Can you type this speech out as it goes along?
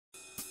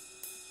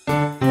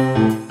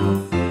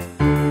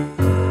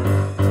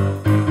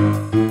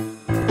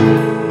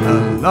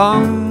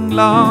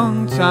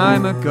long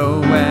time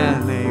ago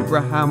when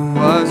Abraham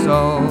was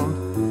old,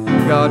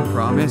 God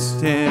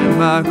promised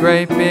him a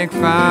great big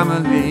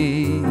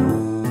family.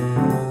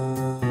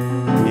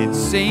 It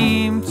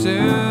seemed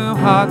too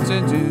hard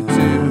to do,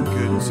 too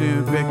good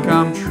to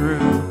become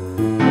true.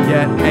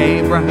 Yet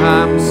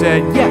Abraham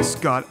said, yes,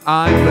 God,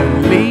 I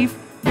believe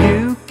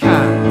you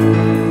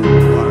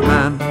can. What a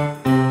man,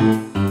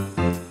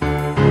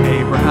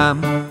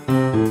 Abraham,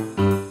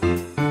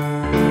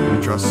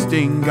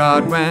 trusting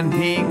God when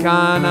he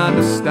can't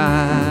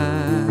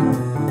understand.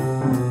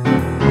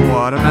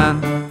 What a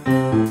man,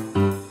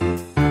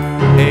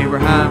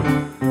 Abraham,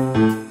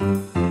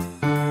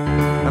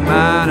 a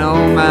man,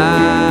 oh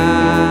man.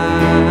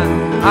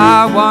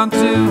 I want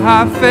to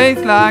have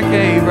faith like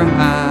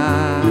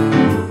Abraham,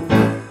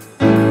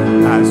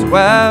 as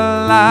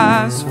well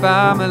as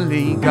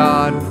family.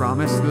 God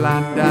promised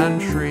land and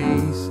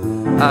trees,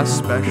 a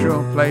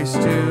special place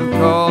to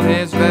call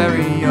his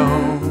very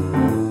own.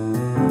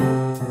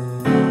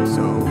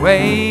 So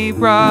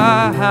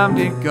Abraham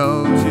did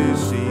go to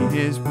see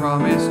his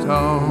promised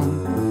home.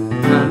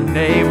 And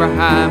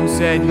Abraham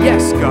said,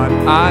 yes, God,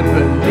 I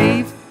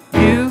believe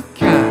you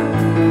can.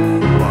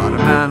 What a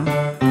man,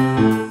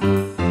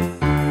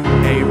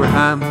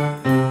 Abraham,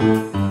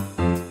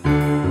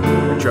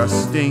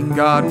 trusting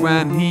God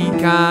when he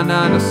can't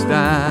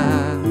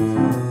understand.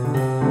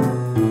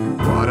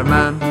 What a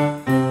man,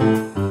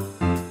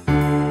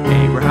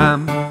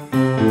 Abraham,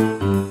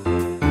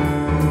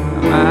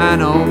 a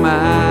man, oh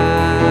man.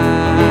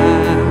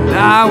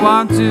 I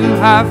want to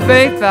have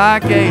faith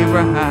like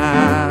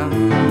Abraham.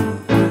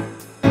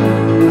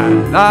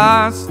 And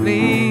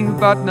lastly,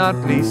 but not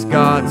least,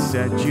 God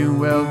said you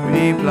will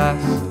be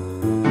blessed.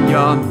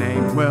 Your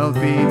name will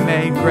be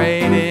made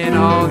great in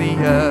all the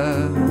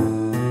earth.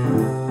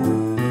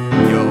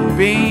 You'll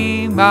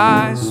be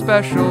my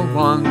special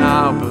one,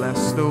 I'll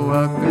bless the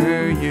work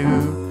through you.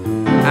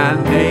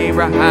 And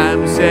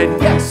Abraham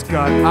said, yes,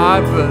 God,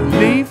 I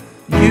believe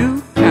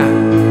you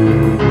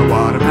can.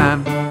 What a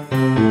man,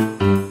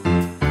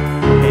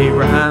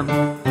 Abraham,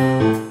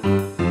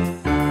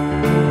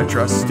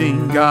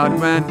 trusting God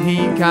when he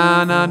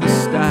can't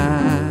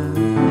understand.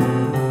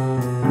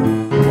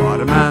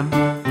 What a man,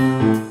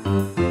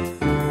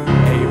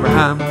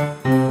 Abraham,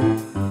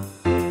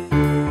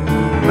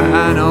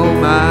 man, oh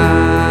man.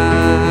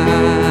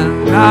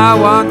 I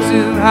want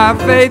to have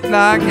faith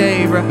like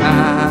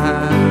Abraham,